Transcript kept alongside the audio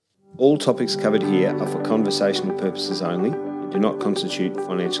All topics covered here are for conversational purposes only and do not constitute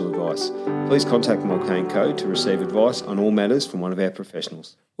financial advice. Please contact Mulcahy & Co to receive advice on all matters from one of our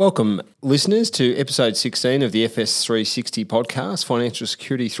professionals. Welcome, listeners, to episode 16 of the FS 360 podcast, Financial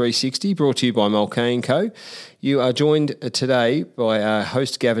Security 360, brought to you by Mulcahy & Co. You are joined today by our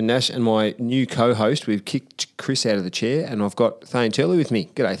host, Gavin Nash, and my new co-host. We've kicked Chris out of the chair, and I've got Thane Turley with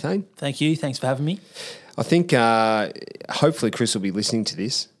me. G'day, Thane. Thank you. Thanks for having me. I think hopefully Chris will be listening to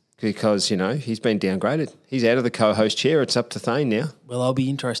this because, you know, he's been downgraded. He's out of the co-host chair. It's up to Thane now. Well, I'll be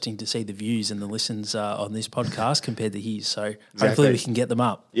interesting to see the views and the listens on this podcast compared to his. So Exactly. hopefully we can get them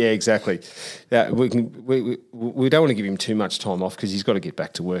up. Yeah, exactly. Yeah, we don't want to give him too much time off because he's got to get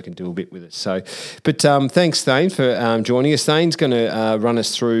back to work and do a bit with it. So, but thanks, Thane, for joining us. Thane's going to run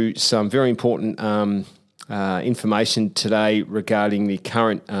us through some very important information today regarding the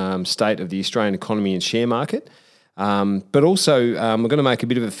current state of the Australian economy and share market. But also, we're going to make a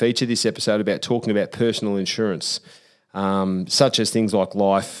bit of a feature this episode about talking about personal insurance, such as things like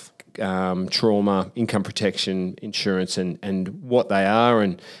life, trauma, income protection insurance, and what they are,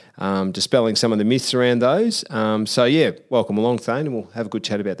 and dispelling some of the myths around those. So, yeah, welcome along, Thane, and we'll have a good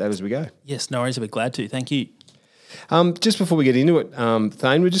chat about that as we go. Yes, no worries. I'll be glad to. Thank you. Just before we get into it,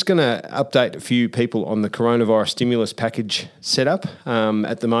 Thane, we're just going to update a few people on the coronavirus stimulus package setup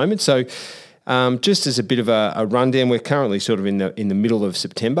at the moment. So, just as a bit of a rundown, we're currently sort of in the middle of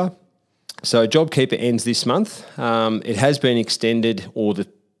September. So JobKeeper ends this month. It has been extended, or the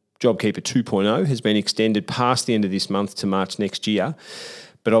JobKeeper 2.0 has been extended past the end of this month to March next year.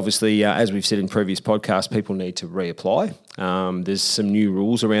 But obviously, as we've said in previous podcasts, people need to reapply. There's some new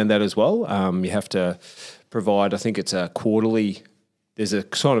rules around that as well. You have to provide, I think it's a quarterly. There's a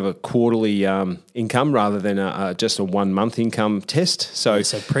sort of a quarterly income rather than just a 1 month income test. So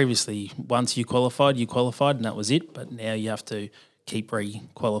Previously, once you qualified, and that was it. But now you have to keep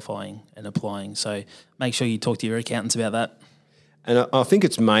re-qualifying and applying. So make sure you talk to your accountants about that. And I think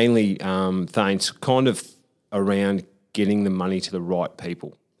it's mainly, Thane's kind of around getting the money to the right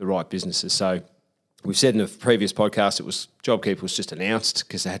people, the right businesses. So we've said in a previous podcast it was JobKeeper was just announced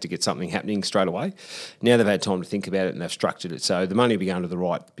because they had to get something happening straight away. Now they've had time to think about it and they've structured it. So the money will be going to the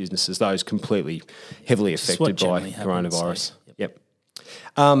right businesses, those completely heavily affected by coronavirus. So, yep.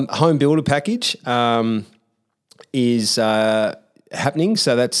 Home builder package is happening.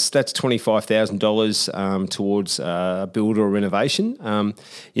 So that's $25,000 towards a builder or renovation.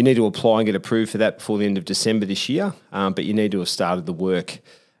 You need to apply and get approved for that before the end of December this year, but you need to have started the work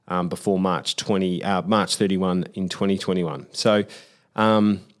before March 31 in 2021. So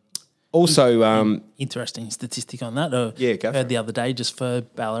also... interesting statistic on that. I go heard the other day just for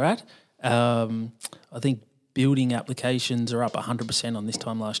Ballarat. I think building applications are up 100% on this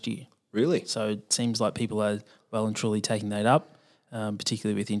time last year. Really? So it seems like people are well and truly taking that up,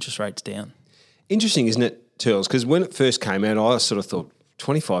 particularly with interest rates down. Interesting, isn't it, Turles? Because when it first came out, I sort of thought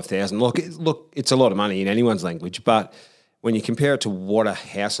 $25,000. Look, it's a lot of money in anyone's language, but when you compare it to what a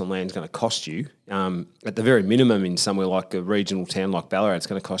house on land is going to cost you, at the very minimum in somewhere like a regional town like Ballarat, it's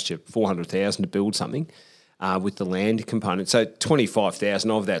going to cost you $400,000 to build something with the land component. So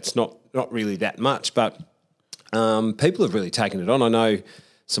 $25,000 of that's not really that much, but people have really taken it on. I know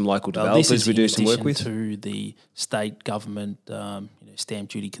some local developers we do some work with. To the state government, stamp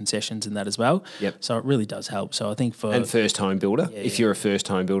duty concessions and that as well. Yep. So it really does help. So I think and first home builder, if you're a first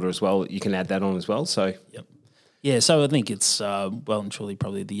home builder as well, you can add that on as well. So yep. Yeah, so I think it's well and truly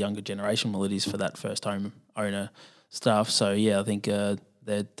probably the younger generation, well, it is for that first home owner stuff. So, yeah, I think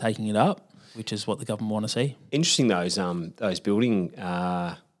they're taking it up, which is what the government want to see. Interesting, those building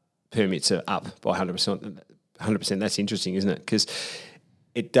permits are up by 100%. 100%, that's interesting, isn't it? Because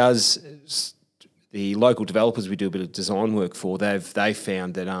it does... The local developers we do a bit of design work for, they've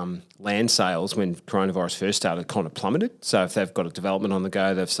found that land sales, when coronavirus first started, kind of plummeted. So if they've got a development on the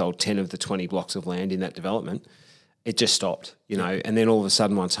go, they've sold 10 of the 20 blocks of land in that development, it just stopped, and then all of a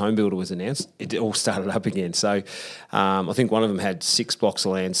sudden once home builder was announced, it all started up again. So I think one of them had 6 blocks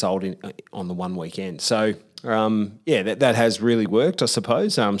of land sold on the one weekend. So that has really worked, I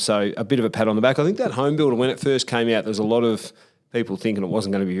suppose. So a bit of a pat on the back. I think that home builder, when it first came out, there was a lot of people thinking it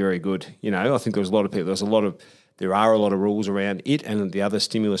wasn't going to be very good. I think there was a lot of people. There are a lot of rules around it and the other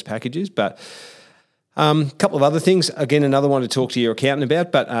stimulus packages, but a couple of other things. Again, another one to talk to your accountant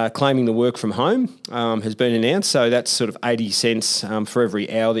about, but claiming the work from home has been announced. So that's sort of 80 cents for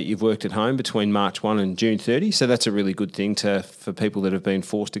every hour that you've worked at home between March 1 and June 30. So that's a really good thing for people that have been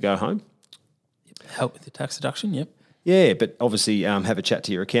forced to go home. Help with the tax deduction, yep. Yeah, but obviously have a chat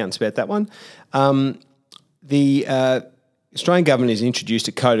to your accountants about that one. The Australian government has introduced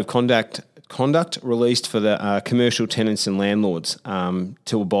a code of conduct conduct released for the commercial tenants and landlords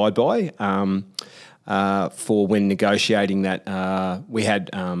to abide by for when negotiating that. We had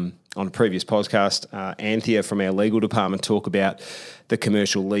on a previous podcast, Anthea from our legal department talk about the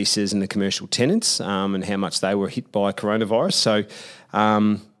commercial leases and the commercial tenants and how much they were hit by coronavirus. So,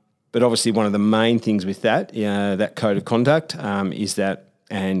 but obviously one of the main things with that code of conduct is that,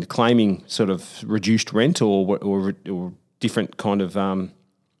 and claiming sort of reduced rent or different kind of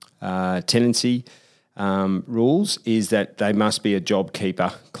tenancy rules, is that they must be a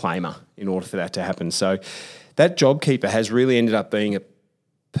JobKeeper claimer in order for that to happen. So that JobKeeper has really ended up being a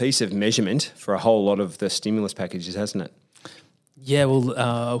piece of measurement for a whole lot of the stimulus packages, hasn't it? Yeah,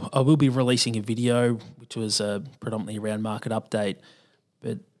 well, I will be releasing a video which was predominantly around market update,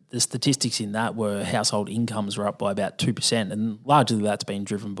 but the statistics in that were household incomes were up by about 2%, and largely that's been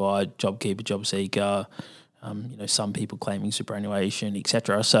driven by JobKeeper, JobSeeker, some people claiming superannuation,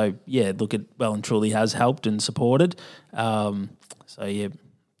 etc. So, yeah, look, it well and truly has helped and supported.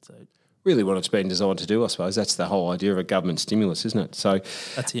 Really what it's been designed to do, I suppose. That's the whole idea of a government stimulus, isn't it? So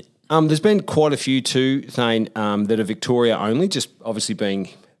that's it. There's been quite a few too, Thane, that are Victoria only, just obviously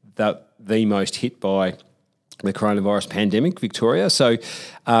being the most hit by the coronavirus pandemic, Victoria. So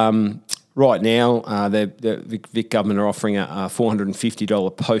right now, the Vic government are offering a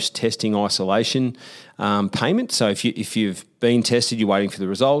 $450 post-testing isolation payment. So if you've been tested, you're waiting for the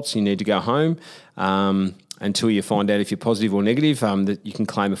results, you need to go home until you find out if you're positive or negative, that you can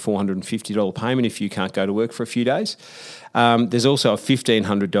claim a $450 payment if you can't go to work for a few days. There's also a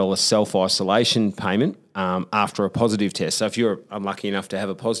 $1,500 self-isolation payment after a positive test. So if you're unlucky enough to have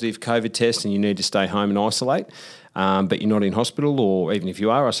a positive COVID test and you need to stay home and isolate, but you're not in hospital, or even if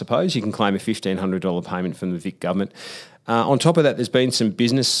you are, I suppose, you can claim a $1,500 payment from the Vic government. On top of that, there's been some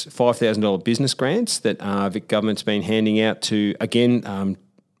 $5,000 business grants that Vic government's been handing out to, again,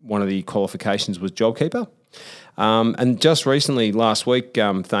 one of the qualifications was JobKeeper. And just recently, last week,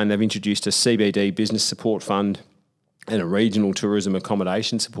 Thane, they've introduced a CBD business support fund and a regional tourism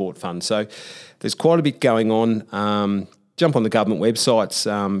accommodation support fund. So there's quite a bit going on. Jump on the government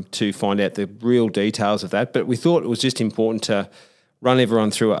websites to find out the real details of that. But we thought it was just important to run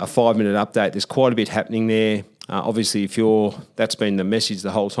everyone through a 5-minute update. There's quite a bit happening there. Obviously, that's been the message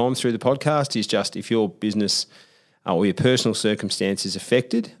the whole time through the podcast, is just if your business or your personal circumstance is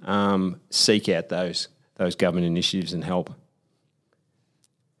affected, seek out those government initiatives and help.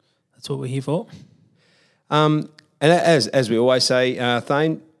 That's what we're here for. And as we always say,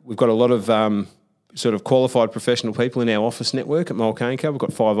 Thane, we've got a lot of sort of qualified professional people in our office network at Mulcahy. We've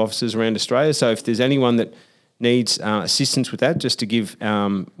got 5 offices around Australia. So if there's anyone that needs assistance with that, just to give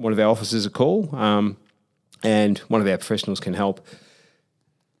one of our officers a call, and one of our professionals can help.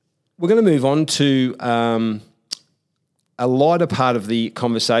 We're going to move on to a lighter part of the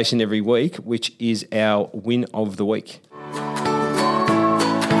conversation every week, which is our win of the week.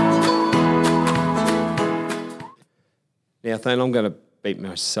 Now, Thane, I'm going to beat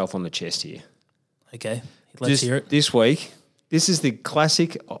myself on the chest here. Okay, let's hear it. This week, this is the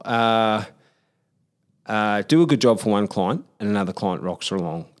classic do a good job for one client and another client rocks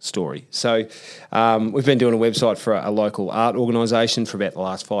along story. So we've been doing a website for a local art organisation for about the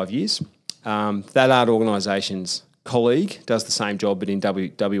last 5 years. That art organisation's colleague does the same job but in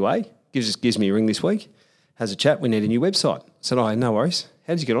WA, gives me a ring this week, has a chat, we need a new website. I said, oh, no worries.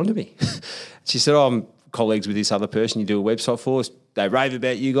 How did you get onto me? She said, oh, I'm colleagues with this other person you do a website for. They rave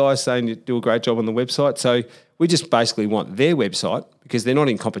about you guys, saying you do a great job on the website. So we just basically want their website, because they're not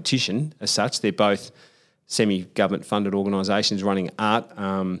in competition as such. They're both semi-government funded organisations running art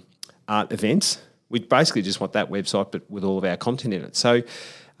events. We basically just want that website, but with all of our content in it. So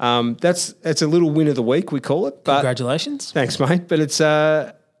that's a little win of the week, we call it. But congratulations. Thanks, mate. But it's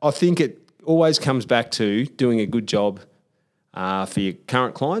I think it always comes back to doing a good job for your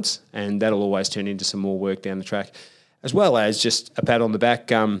current clients, and that'll always turn into some more work down the track, as well as just a pat on the back.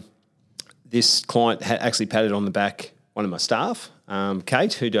 This client actually patted on the back one of my staff,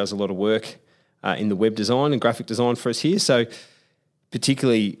 Kate, who does a lot of work in the web design and graphic design for us here. So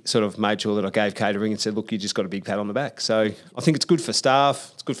particularly sort of made sure that I gave Kate a ring and said, look, you just got a big pat on the back. So I think it's good for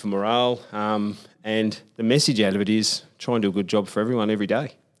staff, it's good for morale, and the message out of it is try and do a good job for everyone every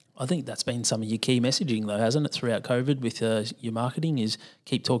day. I think that's been some of your key messaging, though, hasn't it, throughout COVID with your marketing, is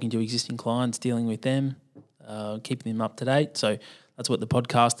keep talking to existing clients, dealing with them, keeping them up to date. So that's what the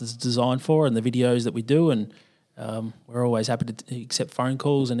podcast is designed for, and the videos that we do, and we're always happy to accept phone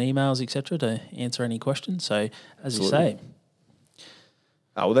calls and emails, etc., to answer any questions. So as Absolutely. You say.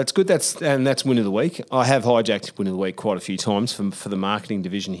 Oh, well, that's good. That's win of the week. I have hijacked win of the week quite a few times for the marketing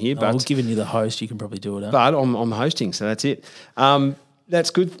division here. But given you the host, you can probably do it. But I'm hosting, so that's it.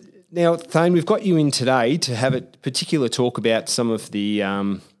 That's good. Now, Thane, we've got you in today to have a particular talk about some of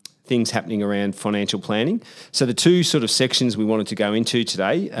the things happening around financial planning. So the two sort of sections we wanted to go into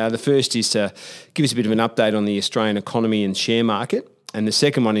today, the first is to give us a bit of an update on the Australian economy and share market. And the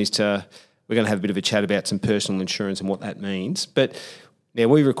second one is we're going to have a bit of a chat about some personal insurance and what that means. But now,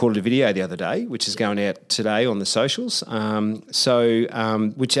 we recorded a video the other day, which is going out today on the socials,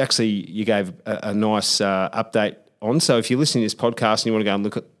 which actually you gave a nice update on. So if you're listening to this podcast and you want to go and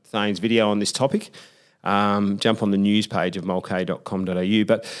look at Thane's video on this topic, jump on the news page of mulcahy.com.au.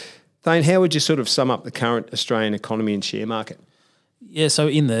 But Thane, how would you sort of sum up the current Australian economy and share market? Yeah, so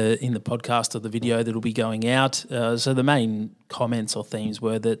in the podcast or the video that'll be going out, so the main comments or themes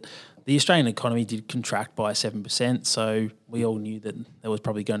were that the Australian economy did contract by 7%, so we all knew that there was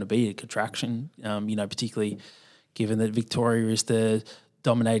probably going to be a contraction, particularly given that Victoria is the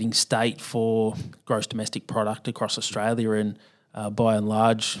dominating state for gross domestic product across Australia, and by and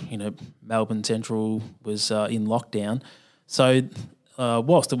large, Melbourne Central was in lockdown. So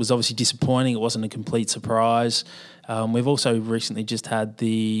whilst it was obviously disappointing, it wasn't a complete surprise. We've also recently just had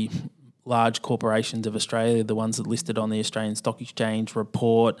the large corporations of Australia, the ones that listed on the Australian Stock Exchange,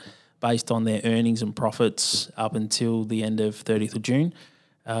 report based on their earnings and profits up until the end of 30th of June.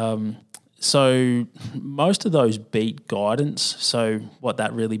 So most of those beat guidance. So what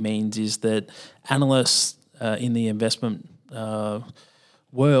that really means is that analysts in the investment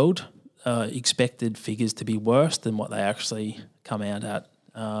world expected figures to be worse than what they actually come out at.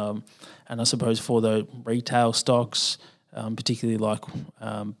 And I suppose for the retail stocks, particularly like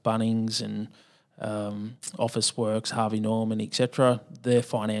Bunnings and Officeworks, Harvey Norman, etc., their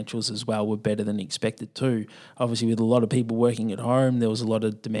financials as well were better than expected too. Obviously, with a lot of people working at home, there was a lot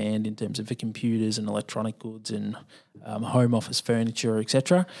of demand in terms of for computers and electronic goods and home office furniture,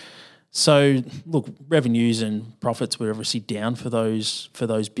 etc. So, look, revenues and profits were obviously down for those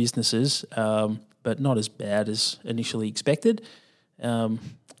businesses, but not as bad as initially expected.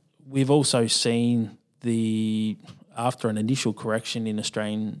 We've also seen after an initial correction in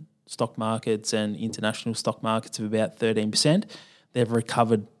Australian stock markets and international stock markets of about 13%, they've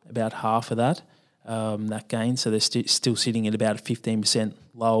recovered about half of that gain. So they're still sitting at about 15%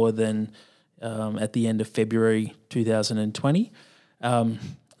 lower than at the end of February 2020.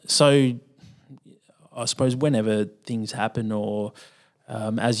 So I suppose whenever things happen, or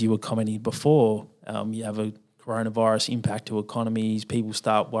as you were commenting before, you have a coronavirus impact to economies, people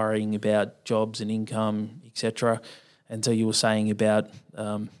start worrying about jobs and income, etc. And so you were saying about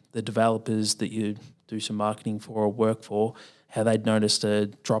the developers that you do some marketing for or work for, how they'd noticed a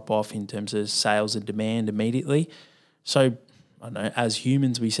drop-off in terms of sales and demand immediately. So, I don't know, as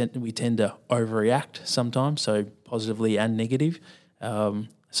humans, we tend to overreact sometimes, so positively and negative.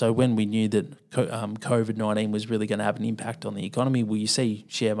 So when we knew that COVID-19 was really going to have an impact on the economy, you see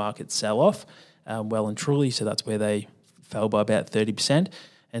share markets sell off well and truly, so that's where they fell by about 30%.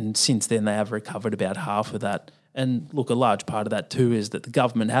 And since then, they have recovered about half of that. And look, a large part of that too is that the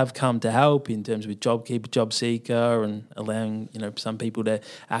government have come to help in terms with JobKeeper, JobSeeker, and allowing some people to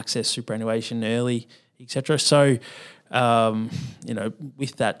access superannuation early, etc. So,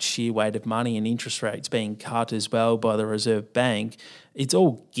 with that sheer weight of money and interest rates being cut as well by the Reserve Bank, it's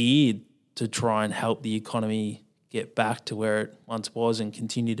all geared to try and help the economy get back to where it once was and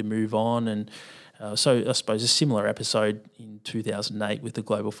continue to move on. And so I suppose a similar episode in 2008 with the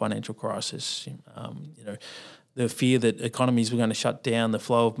global financial crisis, the fear that economies were going to shut down, the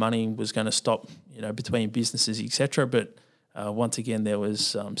flow of money was going to stop, between businesses, etc. But once again, there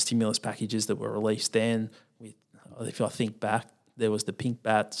was stimulus packages that were released then. If I think back, there was the pink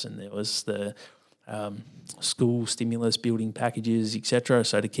bats and there was the school stimulus building packages, etc.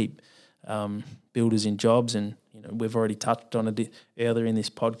 So to keep builders in jobs, and we've already touched on it earlier in this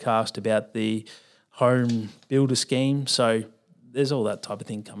podcast about the home builder scheme. So there's all that type of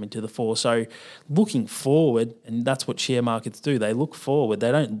thing coming to the fore. So looking forward, and that's what share markets do. They look forward.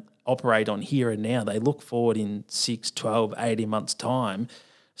 They don't operate on here and now. They look forward in 6, 12, 18 months' time.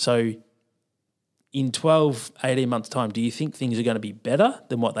 So in 12, 18 months' time, do you think things are going to be better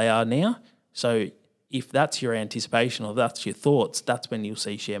than what they are now? So if that's your anticipation or that's your thoughts, that's when you'll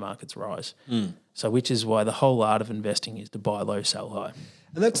see share markets rise. So which is why the whole art of investing is to buy low, sell high.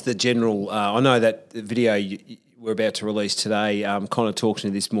 And that's the general, I know that the video we're about to release today kind of talks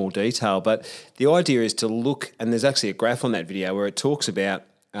into this more detail, but the idea is to look, and there's actually a graph on that video where it talks about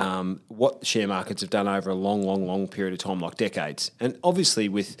what the share markets have done over a long, long, long period of time, like decades. And obviously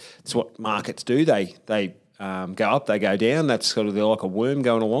it's what markets do. They go up, they go down. That's sort of like a worm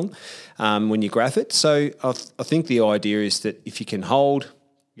going along when you graph it. So I think the idea is that if you can hold,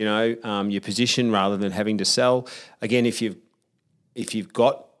 your position rather than having to sell, again, if you've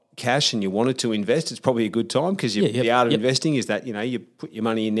got cash and you wanted to invest, it's probably a good time because the art of investing is that, you put your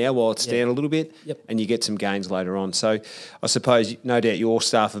money in now while it's down a little bit and you get some gains later on. So I suppose, no doubt, your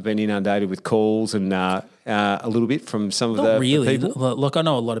staff have been inundated with calls and a little bit from some of the people. Look, I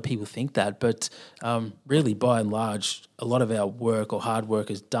know a lot of people think that, but really, by and large, a lot of our work or hard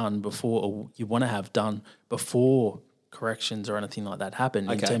work is done before, or you want to have done before corrections or anything like that happen.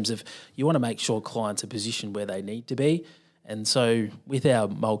 In terms of, you want to make sure clients are positioned where they need to be. And so with our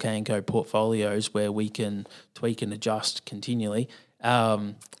Mulcahy & Co portfolios, where we can tweak and adjust continually,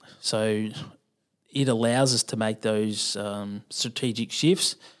 so it allows us to make those strategic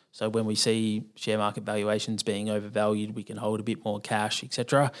shifts. So when we see share market valuations being overvalued, we can hold a bit more cash,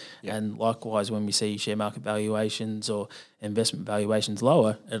 etc. Yep. And likewise, when we see share market valuations or investment valuations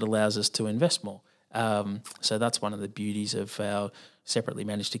lower, it allows us to invest more. So that's one of the beauties of our separately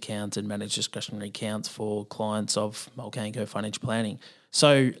managed accounts and managed discretionary accounts for clients of Mulcahy & Co Financial Planning.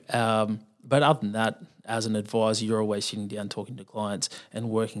 So, but other than that, as an advisor, you're always sitting down talking to clients and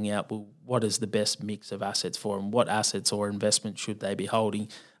working out, well, what is the best mix of assets for them? What assets or investments should they be holding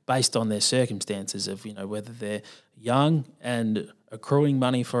based on their circumstances of, whether they're young and accruing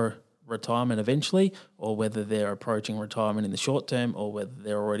money for retirement eventually, or whether they're approaching retirement in the short term, or whether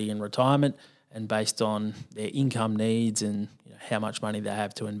they're already in retirement, and based on their income needs and how much money they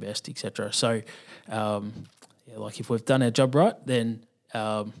have to invest, etc. So, like if we've done our job right, then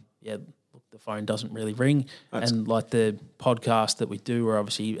the phone doesn't really ring. And like the podcast that we do, we're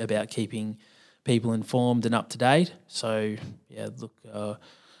obviously about keeping people informed and up to date. So,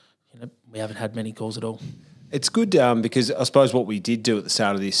 we haven't had many calls at all. It's good because I suppose what we did do at the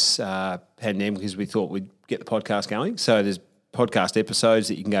start of this pandemic is we thought we'd get the podcast going. So there's podcast episodes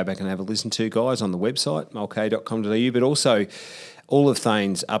that you can go back and have a listen to, guys, on the website, mulcahy.com.au, but also all of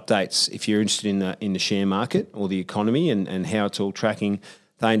Thane's updates if you're interested in the share market or the economy and how it's all tracking.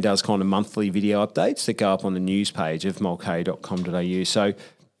 Thane does kind of monthly video updates that go up on the news page of mulcahy.com.au. So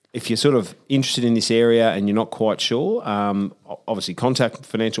if you're sort of interested in this area and you're not quite sure, obviously contact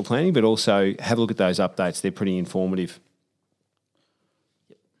Financial Planning, but also have a look at those updates. They're pretty informative.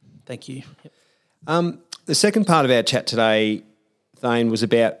 Yep. Thank you. Yep. The second part of our chat today, Thane, was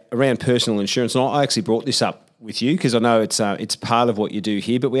around personal insurance. And I actually brought this up with you because I know it's part of what you do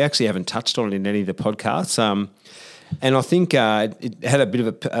here, but we actually haven't touched on it in any of the podcasts. And I think it had a bit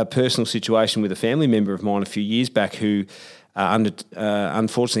of a personal situation with a family member of mine a few years back who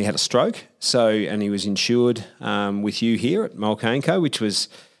unfortunately had a stroke. And he was insured with you here at Mulcahy & Co, which was,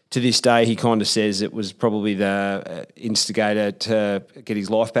 to this day, he kind of says it was probably the instigator to get his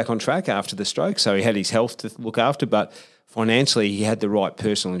life back on track after the stroke. So he had his health to look after, but financially he had the right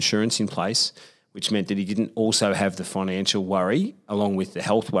personal insurance in place, which meant that he didn't also have the financial worry along with the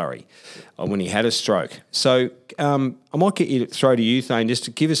health worry when he had a stroke. So I might get you to throw to you, Thane, just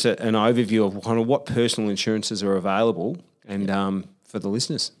to give us an overview of kind of what personal insurances are available and for the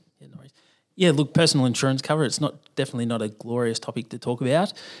listeners. Yeah, look, personal insurance cover, it's definitely not a glorious topic to talk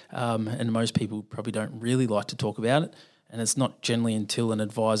about, and most people probably don't really like to talk about it, and it's not generally until an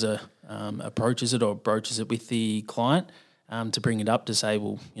advisor approaches it or broaches it with the client to bring it up to say,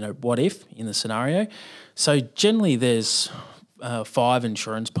 well, what if in the scenario? So generally there's 5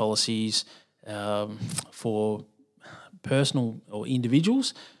 insurance policies for personal or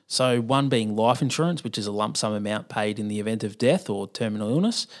individuals. So one being life insurance, which is a lump sum amount paid in the event of death or terminal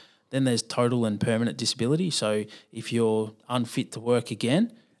illness. Then there's total and permanent disability. So if you're unfit to work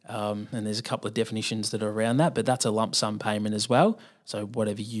again, and there's a couple of definitions that are around that, but that's a lump sum payment as well. So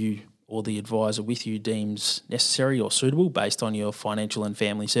whatever you or the advisor with you deems necessary or suitable based on your financial and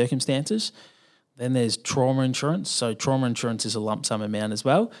family circumstances. Then there's trauma insurance. So trauma insurance is a lump sum amount as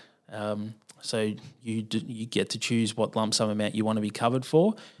well. So you get to choose what lump sum amount you want to be covered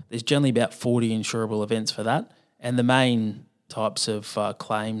for. There's generally about 40 insurable events for that. And the main types of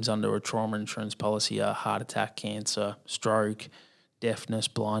claims under a trauma insurance policy are heart attack, cancer, stroke, deafness,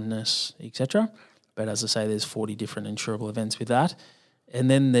 blindness, etc. But as I say, there's 40 different insurable events with that. And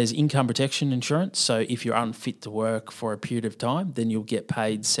then there's income protection insurance. So if you're unfit to work for a period of time, then you'll get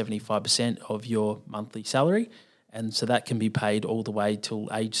paid 75% of your monthly salary. And so that can be paid all the way till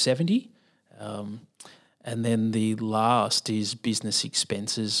age 70. And then the last is business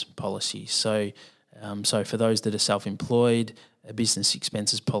expenses policy. So for those that are self-employed, a business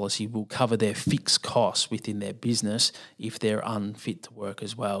expenses policy will cover their fixed costs within their business if they're unfit to work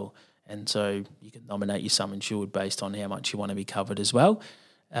as well. And so you can nominate your sum insured based on how much you want to be covered as well.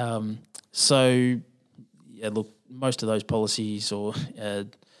 Look, most of those policies are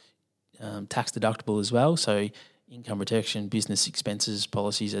tax deductible as well. So income protection, business expenses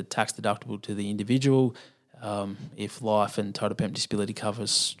policies are tax deductible to the individual. If life and total permanent disability cover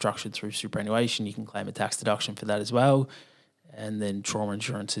is structured through superannuation, you can claim a tax deduction for that as well. And then trauma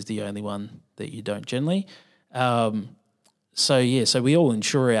insurance is the only one that you don't generally. So we all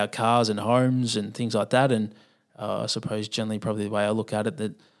insure our cars and homes and things like that. And I suppose generally probably the way I look at it,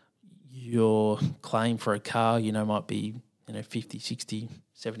 that your claim for a car, might be, $50,000, $60,000,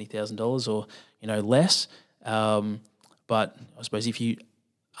 $70,000 or, less. But I suppose if you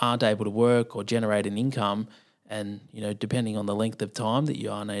aren't able to work or generate an income and, depending on the length of time that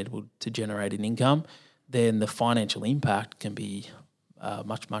you aren't able to generate an income, then the financial impact can be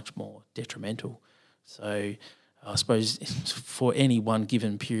much, much more detrimental. So I suppose for any one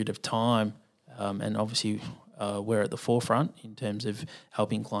given period of time, and obviously we're at the forefront in terms of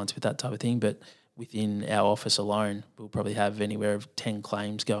helping clients with that type of thing, but within our office alone, we'll probably have anywhere of 10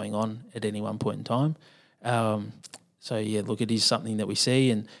 claims going on at any one point in time. It is something that we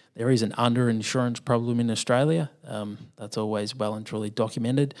see, and there is an underinsurance problem in Australia. That's always well and truly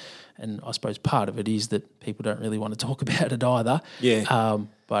documented, and I suppose part of it is that people don't really want to talk about it either. Yeah.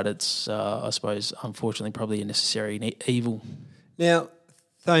 But it's, I suppose, unfortunately, probably a necessary evil. Now,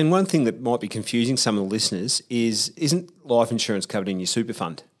 Thane, one thing that might be confusing some of the listeners isn't life insurance covered in your super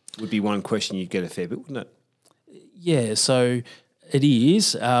fund? Would be one question you'd get a fair bit, wouldn't it? Yeah, so it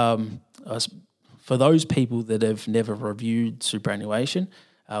is. For those people that have never reviewed superannuation,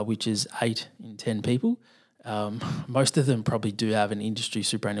 which is 8 in 10 people, most of them probably do have an industry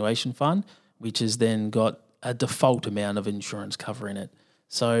superannuation fund, which has then got a default amount of insurance cover in it.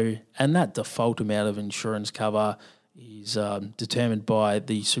 So, and that default amount of insurance cover is determined by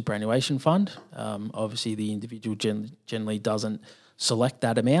the superannuation fund. Obviously, the individual generally doesn't select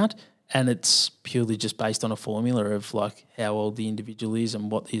that amount, and it's purely just based on a formula of like how old the individual is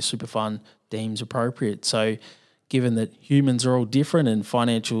and what the super fund deems appropriate. So given that humans are all different and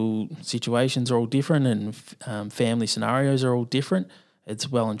financial situations are all different and family scenarios are all different, it's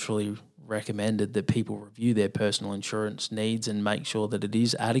well and truly recommended that people review their personal insurance needs and make sure that it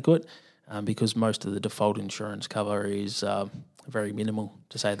is adequate, because most of the default insurance cover is very minimal,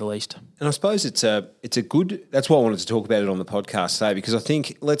 to say the least. And I suppose it's a good. That's why I wanted to talk about it on the podcast today, because I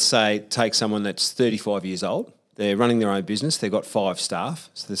think, let's say, take someone that's 35 years old. They're running their own business. They've got 5 staff.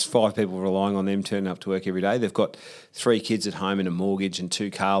 So there's 5 people relying on them turning up to work every day. They've got 3 kids at home and a mortgage and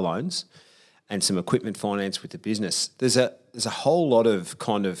 2 car loans and some equipment finance with the business. There's a whole lot of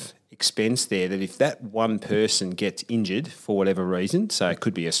kind of expense there that if that one person gets injured for whatever reason, so it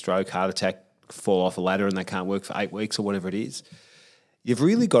could be a stroke, heart attack, fall off a ladder and they can't work for 8 weeks or whatever it is, you've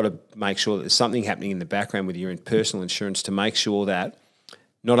really got to make sure that there's something happening in the background with your personal insurance to make sure that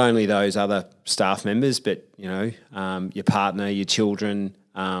not only those other staff members, but, your partner, your children,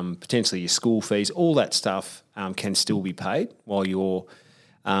 potentially your school fees, all that stuff can still be paid while you're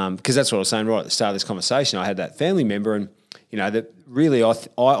because that's what I was saying right at the start of this conversation. I had that family member and, that really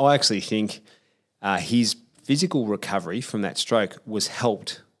I actually think his physical recovery from that stroke was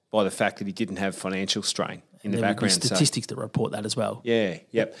helped by the fact that he didn't have financial strain in the background. There statistics that report that as well. Yeah,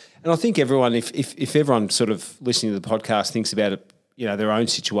 yep. And I think everyone, if everyone sort of listening to the podcast thinks about it, their own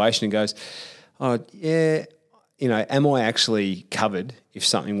situation and goes, oh, yeah, am I actually covered if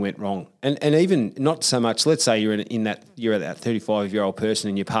something went wrong? And even not so much, let's say you're that 35-year-old person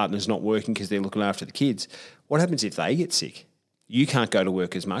and your partner's not working because they're looking after the kids. What happens if they get sick? You can't go to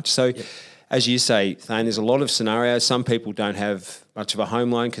work as much. So as you say, Thane, there's a lot of scenarios. Some people don't have much of a home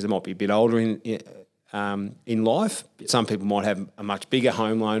loan because they might be a bit older in life. Some people might have a much bigger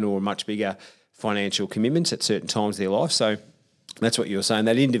home loan or much bigger financial commitments at certain times of their life. So that's what you were saying.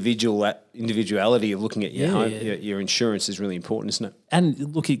 That individuality of looking at your insurance is really important, isn't it?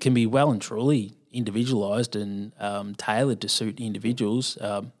 And look, it can be well and truly individualised and tailored to suit individuals.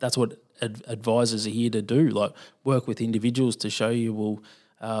 That's what advisors are here to do, like work with individuals to show you,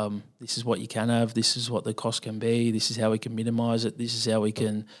 this is what you can have, this is what the cost can be, this is how we can minimise it, this is how we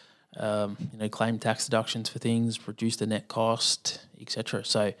can claim tax deductions for things, reduce the net cost, etc.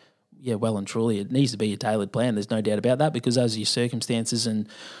 So, yeah, well and truly, it needs to be a tailored plan. There's no doubt about that, because as your circumstances and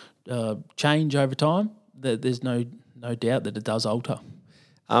change over time, there's no doubt that it does alter.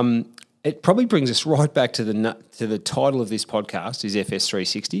 It probably brings us right back to the title of this podcast is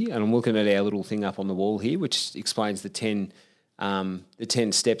FS360, and I'm looking at our little thing up on the wall here, which explains the 10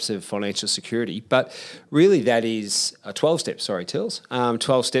 steps of financial security. But really that is 12 steps, sorry, Tills.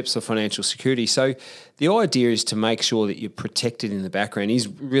 12 steps of financial security. So the idea is to make sure that you're protected in the background is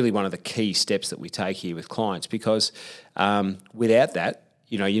really one of the key steps that we take here with clients, because without that,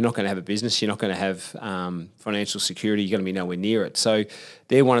 you're not going to have a business, you're not going to have financial security, you're going to be nowhere near it. So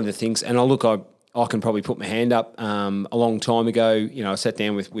they're one of the things. And I can probably put my hand up. A long time ago, I sat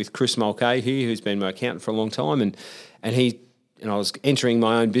down with Chris Mulcahy here, who's been my accountant for a long time, and I was entering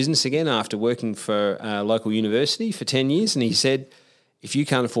my own business again after working for a local university for 10 years, and he said, if you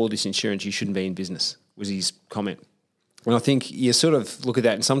can't afford this insurance, you shouldn't be in business, was his comment. And I think you sort of look at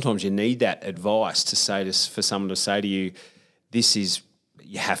that, and sometimes you need that advice for someone to say to you,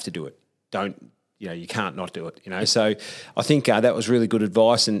 you have to do it. You can't not do it, So I think that was really good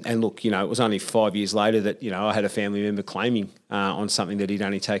advice. And look, it was only 5 years later that, I had a family member claiming on something that he'd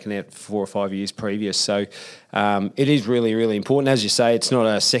only taken out 4 or 5 years previous. So it is really, really important. As you say, it's not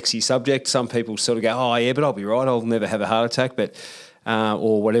a sexy subject. Some people sort of go, oh, yeah, but I'll be right. I'll never have a heart attack,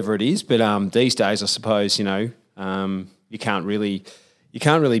 or whatever it is. But these days, I suppose, you can't really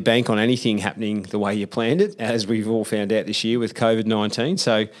bank on anything happening the way you planned it, as we've all found out this year with COVID-19.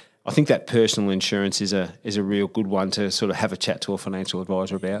 So I think that personal insurance is a real good one to sort of have a chat to a financial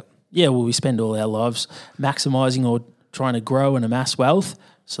advisor about. Yeah, well, we spend all our lives maximising or trying to grow and amass wealth.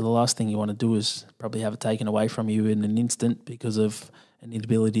 So the last thing you want to do is probably have it taken away from you in an instant because of an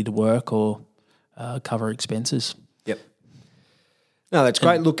inability to work or cover expenses. Yep. No, that's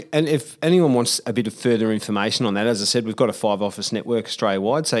great. Look, and if anyone wants a bit of further information on that, as I said, we've got a 5-office network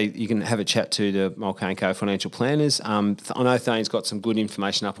Australia-wide, so you can have a chat to the Mulcahy & Co financial planners. I know Thane's got some good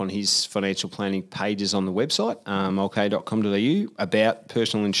information up on his financial planning pages on the website, mulcahy.com.au, about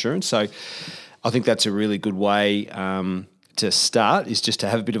personal insurance. So I think that's a really good way to start, is just to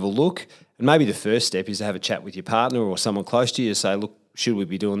have a bit of a look. And maybe the first step is to have a chat with your partner or someone close to you to say, look, should we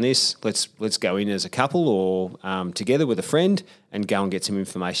be doing this? Let's go in as a couple or together with a friend and go and get some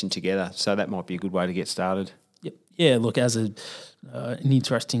information together. So that might be a good way to get started. Yep. Yeah, look, as an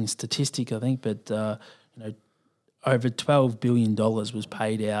interesting statistic, I think, but over $12 billion was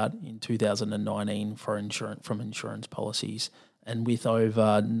paid out in 2019 from insurance policies, and with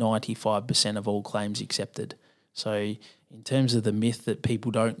over 95% of all claims accepted. So in terms of the myth that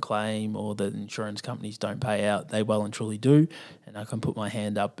people don't claim or that insurance companies don't pay out, they well and truly do. And I can put my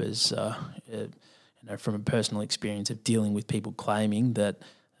hand up as, from a personal experience of dealing with people claiming that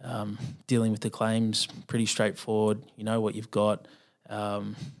dealing with the claims pretty straightforward. You know what you've got,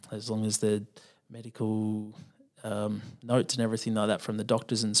 as long as the medical notes and everything like that from the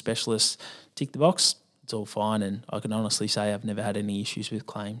doctors and specialists tick the box, it's all fine. And I can honestly say I've never had any issues with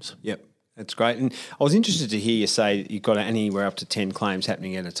claims. Yep. That's great. And I was interested to hear you say that you've got anywhere up to 10 claims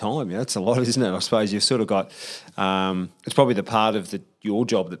happening at a time. That's a lot, isn't it? I suppose you've sort of got it's probably the part of your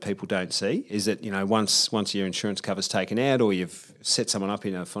job that people don't see, is that, once your insurance cover's taken out or you've set someone up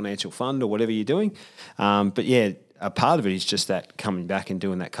in a financial fund or whatever you're doing. But, yeah, a part of it is just that coming back and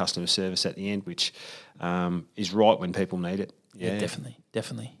doing that customer service at the end, which is right when people need it. Yeah,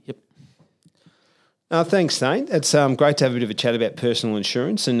 definitely. Yep. Thanks, Thane. It's great to have a bit of a chat about personal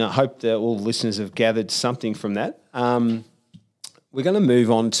insurance, and I hope that all the listeners have gathered something from that. We're going to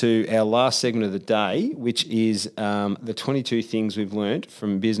move on to our last segment of the day, which is the 22 things we've learned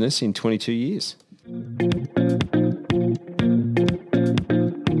from business in 22 years. I'm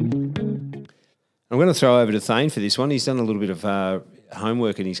going to throw over to Thane for this one. He's done a little bit of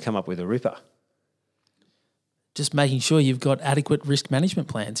homework and he's come up with a ripper. Just making sure you've got adequate risk management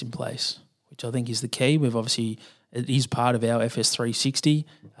plans in place, which I think is the key. It is part of our FS 360,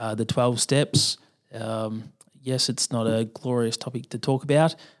 the 12 steps. Yes, it's not a glorious topic to talk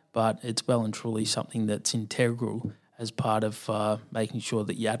about, but it's well and truly something that's integral as part of making sure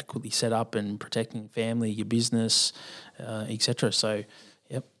that you're adequately set up and protecting family, your business, etc. So,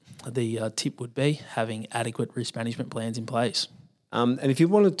 yep, the tip would be having adequate risk management plans in place. And if you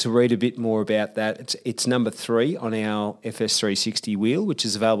wanted to read a bit more about that, it's number 3 on our FS 360 wheel, which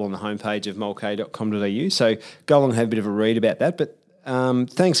is available on the homepage of mulcahy.com.au. So go along and have a bit of a read about that. But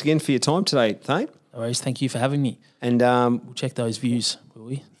thanks again for your time today, Thane. No worries. Thank you for having me. And we'll check those views, will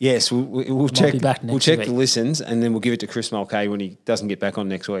we? Yes, we'll check. We'll check week. The listens, and then we'll give it to Chris Mulcahy when he doesn't get back on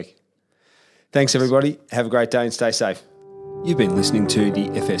next week. Thanks, everybody. Have a great day and stay safe. You've been listening to the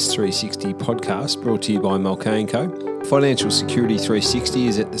FS 360 podcast, brought to you by Mulcahy & Co. Financial Security 360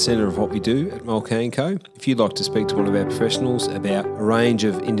 is at the centre of what we do at Mulcahy & Co. If you'd like to speak to one of our professionals about a range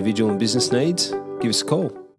of individual and business needs, give us a call.